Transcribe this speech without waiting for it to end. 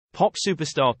Pop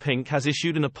superstar Pink has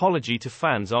issued an apology to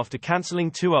fans after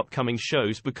cancelling 2 upcoming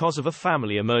shows because of a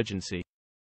family emergency.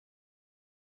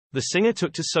 The singer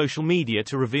took to social media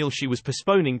to reveal she was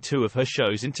postponing 2 of her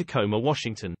shows in Tacoma,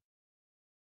 Washington.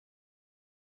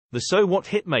 The So What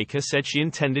hitmaker said she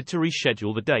intended to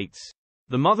reschedule the dates.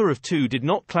 The mother of 2 did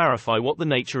not clarify what the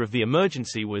nature of the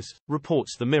emergency was,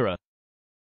 reports The Mirror.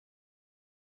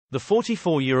 The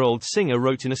 44-year-old singer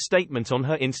wrote in a statement on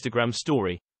her Instagram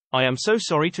story, "I am so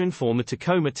sorry to inform the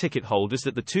Tacoma ticket holders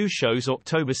that the 2 shows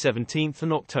October 17th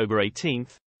and October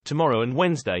 18th, tomorrow and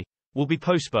Wednesday, will be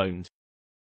postponed.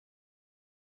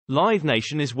 Live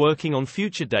Nation is working on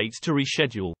future dates to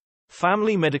reschedule.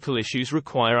 Family medical issues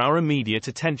require our immediate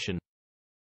attention.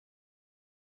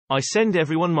 I send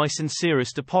everyone my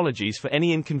sincerest apologies for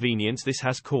any inconvenience this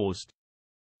has caused.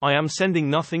 I am sending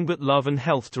nothing but love and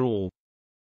health to all."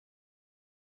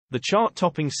 The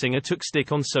chart-topping singer took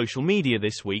stick on social media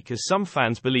this week as some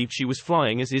fans believed she was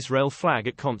flying as Israel flag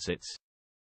at concerts.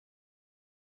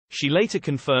 She later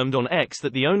confirmed on X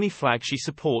that the only flag she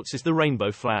supports is the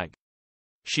rainbow flag.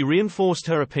 She reinforced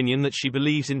her opinion that she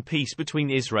believes in peace between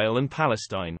Israel and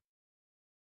Palestine.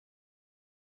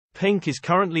 Pink is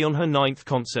currently on her 9th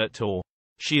concert tour.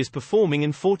 She is performing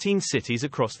in 14 cities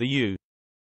across the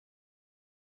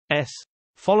U.S.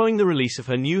 Following the release of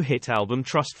her new hit album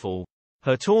Trustful,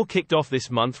 her tour kicked off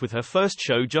this month with her first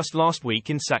show just last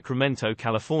week in Sacramento,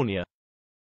 California.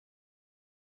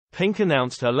 Pink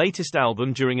announced her latest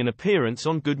album during an appearance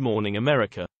on Good Morning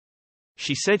America.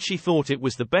 She said she thought it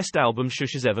was the best album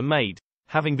Shush has ever made,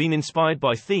 having been inspired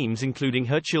by themes including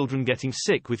her children getting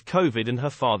sick with COVID and her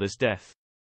father's death.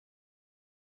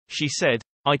 She said,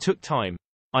 "I took time.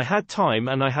 I had time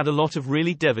and I had a lot of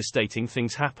really devastating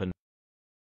things happen.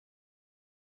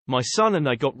 My son and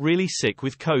I got really sick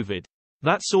with COVID.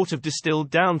 That sort of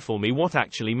distilled down for me what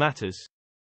actually matters.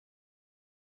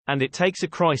 And it takes a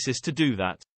crisis to do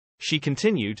that." She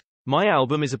continued, "My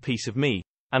album is a piece of me,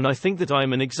 and I think that I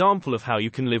am an example of how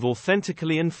you can live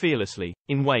authentically and fearlessly,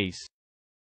 in ways